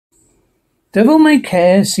Devil May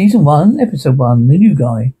Care, Season 1, Episode 1, The New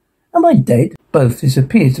Guy. Am I dead? Both. This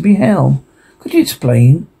appears to be hell. Could you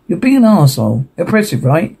explain? You're being an arsehole. Impressive,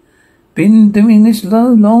 right? Been doing this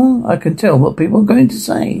long? I can tell what people are going to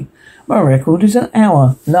say. My record is an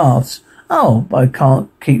hour. Laughs. Oh, but I can't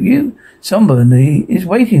keep you. Somebody is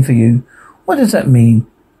waiting for you. What does that mean?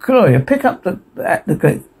 Gloria, pick up at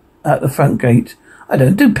the front gate. I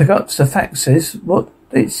don't do pickups. The fact says what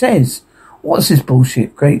it says. What's this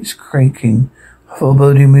bullshit? Grates creaking.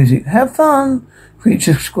 Foreboding music. Have fun.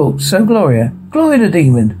 Creature squawks. So Gloria the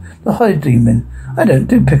demon. The hide demon. I don't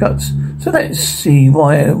do pickups. So let's see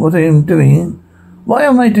what I'm doing. Why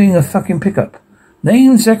am I doing a fucking pickup?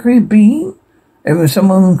 Name Zachary Bean?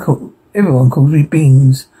 Everyone calls me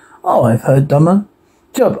Beans. Oh, I've heard dumber.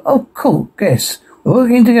 Job. Oh, cool. Guess. We're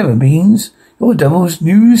working together, Beans. You're Devil's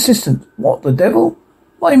new assistant. What, the Devil?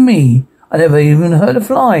 Why me? I never even heard a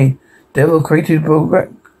fly. Devil created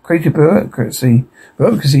bureaucracy.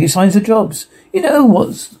 Bureaucracy assigns the jobs. You know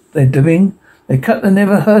what they're doing? They cut the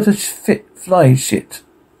never hurt a fly shit.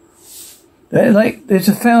 They're like, there's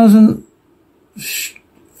 1,000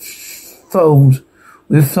 fold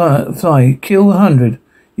with fly. Kill 100.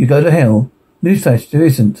 You go to hell. Newsflash, there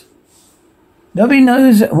isn't. Nobody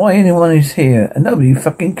knows why anyone is here, and nobody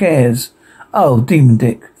fucking cares. Oh, demon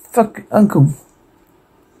dick. Fuck Uncle.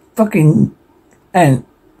 Fucking ant.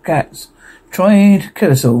 Cats. Trying to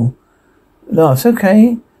kill us all. Laughs.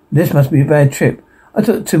 Okay. This must be a bad trip. I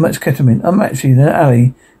took too much ketamine. I'm actually in an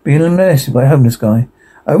alley being molested by a homeless guy.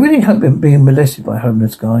 I really hope I'm being molested by a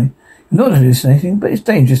homeless guy. You're not hallucinating, but it's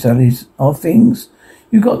dangerous alleys are things.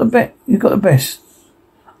 You got the best.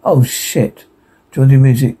 Oh shit. Johnny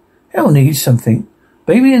music. Hell needs something.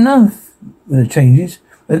 Baby enough when it changes.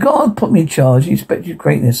 When God put me in charge, he expected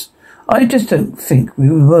greatness. I just don't think we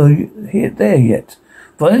were there yet.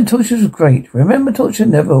 Violent torture was great. Remember torture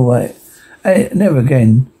never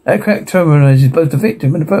again. That crack terrorizes both the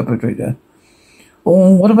victim and the perpetrator.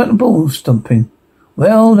 Or what about the ball stomping?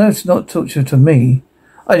 Well, that's not torture to me.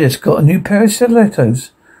 I just got a new pair of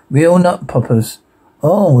stilettos. Real nut poppers.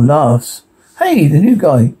 Oh, laughs. Hey, the new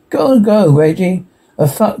guy. Go, Reggie. A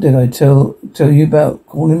fuck did I tell you about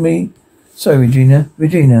calling me? Sorry, Regina.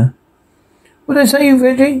 What did I say,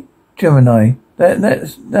 Reggie? Gemini.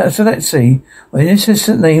 So let's see. My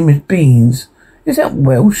assistant name is Beans. Is that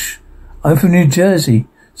Welsh? I'm from New Jersey.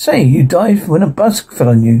 Say, you died when a bus fell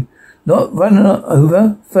on you. Not run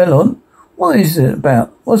over, fell on. What is it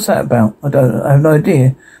about? What's that about? I have no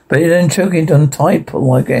idea. But then choking on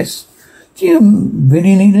typo, I guess. Do you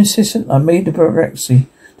really need an assistant? I made the bureaucracy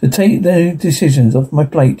to take the decisions off my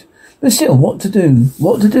plate. But still, what to do?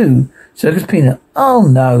 Circus Peanut. Oh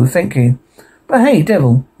no, thank you. But hey,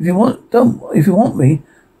 Devil, if you want me,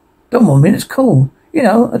 it's cool. You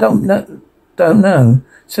know, I don't know.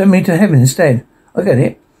 Send me to heaven instead. I get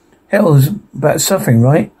it. Hell's about suffering,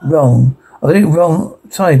 right? Wrong. I think wrong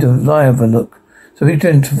side of life look. So we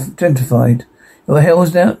gentrified. Your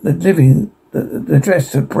hell's down the living, the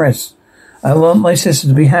dress, the press. I want my sister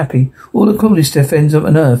to be happy. All the coolest stuff ends up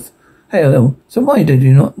on earth. Hell, so why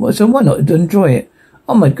not enjoy it?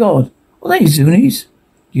 Oh my god. Well, they Zunies.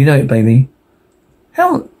 You know it, baby.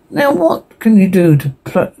 Now what can you do to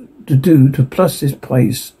plus this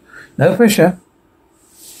place? No pressure.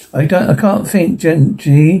 I can't think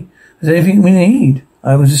G has anything we need.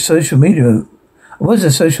 I was a social media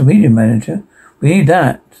manager. We need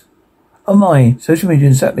that. Oh my, social media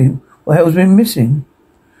exactly what hell's been missing.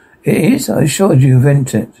 It is? I assured you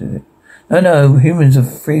invented it. No, humans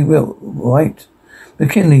have free will, right?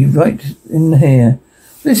 McKinley, right in here.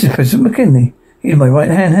 This is President McKinley. He's my right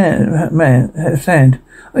hand man.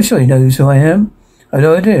 I'm sure he knows who I am. I have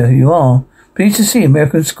no idea who you are. Pleased to see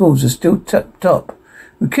American schools are still top.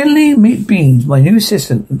 McKinley, meet Beans, my new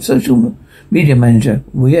assistant and social media manager.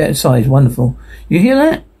 Well, yeah, it's wonderful. You hear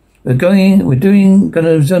that? We're gonna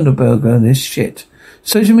Zunderberger this shit.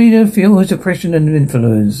 Social media fuels depression and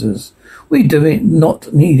influencers. We do it,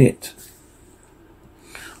 not need it.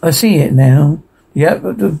 I see it now.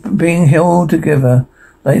 Yep, being held together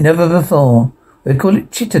like never before. They call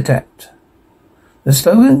it chit-a-tat. The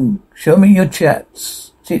slogan, show me your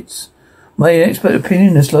tits. My expert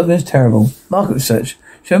opinion, the slogan is terrible. Market research,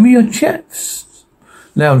 show me your chits.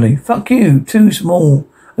 Loudly, fuck you, too small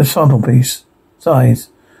a sample piece. Size,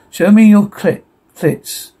 show me your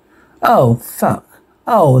clits. Oh, fuck.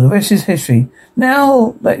 Oh, the rest is history.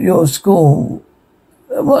 Now let your school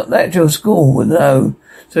would know.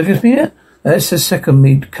 So give me it. That's the second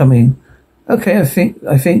me coming. Okay, I think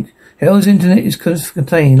hell's internet is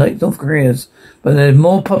contained like North Korea's, but there's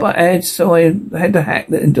more pop-up ads, so I had to hack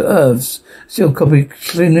that into Earth's. Still copy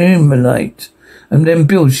Illuminate. and then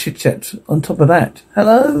build Chit Chat on top of that.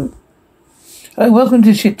 Hello? Welcome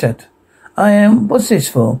to Chit Chat. What's this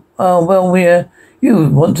for? Oh, well, you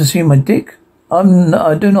want to see my dick? I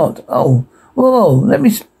do not. Oh, whoa, let me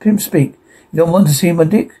speak. You don't want to see my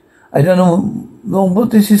dick? I don't know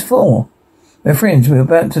what this is for. My friends, we're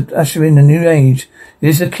about to usher in a new age.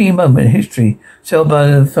 This is a key moment in history. Cell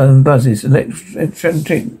phone buzzes,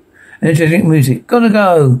 energetic music. Gotta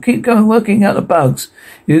go. Keep going, working out the bugs.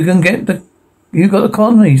 You got the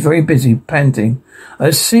con? He's very busy, panting.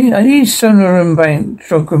 I need sonar and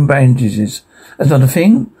shrunken bandages. That's not a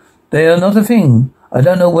thing. They are not a thing. I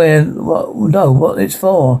don't know what it's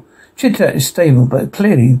for. Chit Chat is stable, but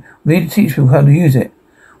clearly we need to teach people how to use it.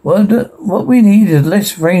 What we need is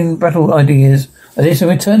less rain battle ideas, and it's a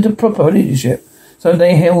return to proper leadership.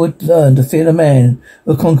 Someday hell would learn to fear the man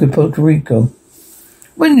who conquered Puerto Rico.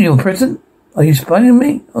 When you're present, are you spying on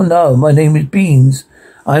me? Oh no, my name is Beans.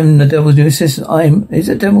 I'm the devil's new assistant. Is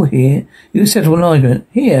the devil here? You settle an argument.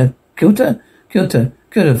 Here, Kilter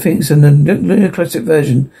thinks in the classic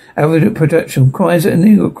version. Average production cries at a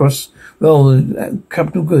Negro cross roll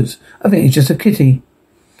capital goods. I think it's just a kitty.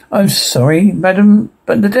 I'm sorry, madam,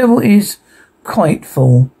 but the devil is quite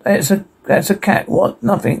full. That's a cat. What?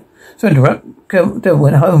 Nothing. So interrupt. Devil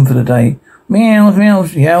went home for the day. Meows,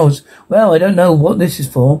 meows, yowls. Well, I don't know what this is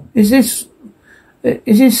for. Is this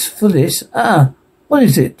for this? What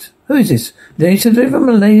is it? Who is this? Did you deliver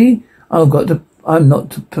my lady? I'm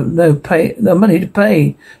not no money to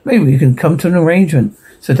pay. Maybe we can come to an arrangement.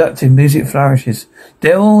 Seductive music flourishes.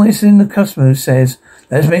 Devil is in the customer who says,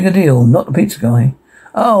 let's make a deal, not the pizza guy.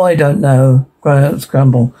 Oh, I don't know.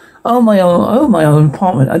 Scramble. Oh, my own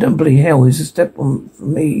apartment. I don't believe hell is a step on for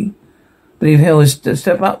me. Believe hell is a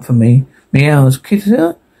step up for me. Meows. Kitty,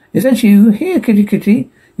 is that you? Here, kitty.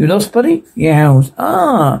 You lost, buddy? Meows.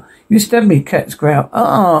 You stabbed me, cats growl.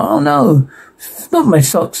 Oh no. Not my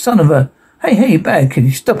socks, son of a... Hey, bad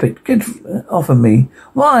kitty, stop it. Get off of me.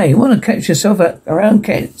 Why? You want to catch yourself around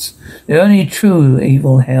cats? The only true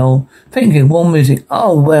evil hell. Thinking warm music.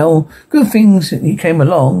 Oh, well, good things he came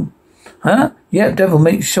along. Huh? Yep, devil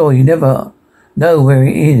makes sure you never know where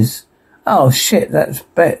he is. Oh, shit, that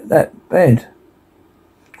bed.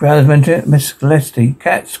 Growls Miss Celeste.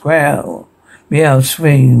 Cats growl. Meow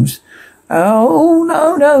screams. Oh,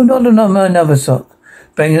 no, not another sock.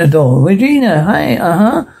 Banging the door. Regina, hey,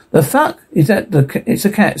 The fuck? Is that it's the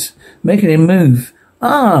cats making him move.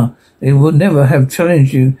 They would never have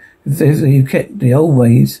challenged you if you kept the old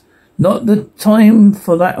ways. Not the time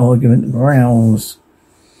for that argument. Growls.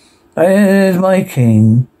 There's my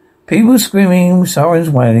king. People screaming, sirens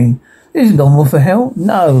wailing. This is normal for hell?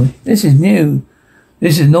 No, this is new.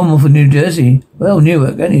 This is normal for New Jersey. Well,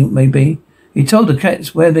 Newark, maybe. He told the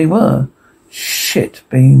cats where they were. Shit,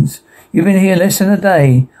 Beans. You've been here less than a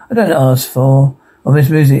day. I don't ask for. Oh, Miss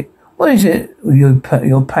Music. What is it with your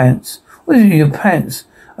pants? What is it with your pants?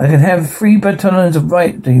 I can have 3 battalions of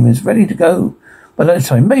riot demons ready to go by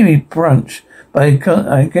lunchtime. Maybe brunch. But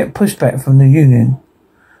I get pushback from the union.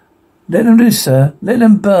 Let them loose, sir. Let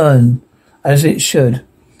them burn as it should.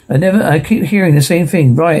 I keep hearing the same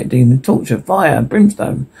thing. Riot demon, torture, fire,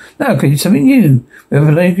 brimstone. Now could be something new.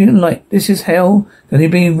 Revelation like this is hell. Can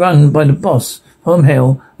it be run by the boss from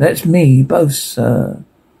hell? That's me, both, sir.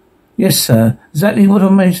 Yes, sir. Exactly what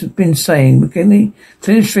I've been saying. McKinley,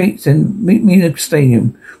 clear the streets and meet me in the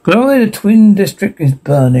stadium. Glory, the Twin District is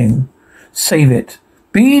burning. Save it.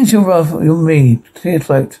 Beans, you're me, clear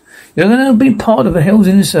throat. You're going to be part of the Hell's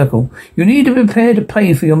Inner Circle. You need to prepare to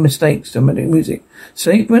pay for your mistakes. Dramatic music.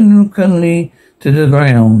 Sacredly to the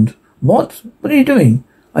ground. What? What are you doing?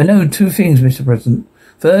 I know 2 things, Mr. President.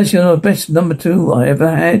 First, you're the best number 2 I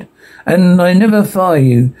ever had, and I never fire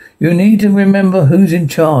you. You need to remember who's in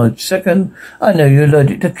charge. Second, I know you're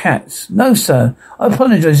allergic to cats. No, sir. I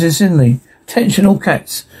apologize sincerely. Attention all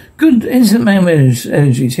cats. Good instant man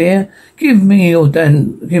energies here. Give me your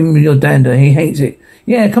dander. He hates it.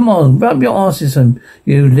 Yeah, come on. Rub your asses on,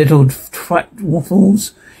 you little twat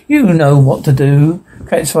waffles. You know what to do.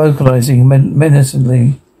 Cats vocalizing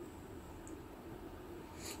menacingly.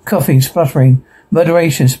 Coughing, spluttering.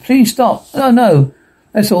 Murderations. Please stop. Oh, no.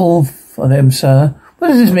 That's all for them, sir. What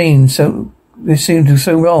does this mean? This seems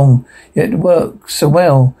so wrong, yet it works so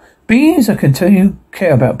well. Beans, I can tell you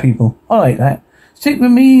care about people. I like that. Stick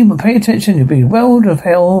with me, but pay attention. You'll be Lord of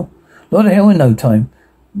Hell in no time.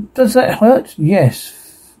 Does that hurt?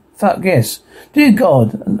 Yes. Fuck yes. Dear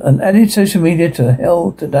God, and added social media to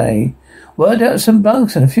hell today. Worked out some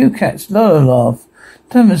bugs and a few cats. Laugh.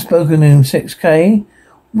 Haven't spoken in 6K.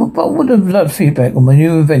 But would have loved feedback on my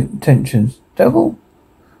new event intentions. Devil?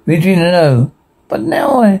 Regina, no. But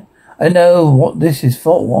now I know what this is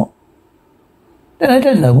for. What? Then I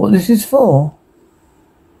don't know what this is for.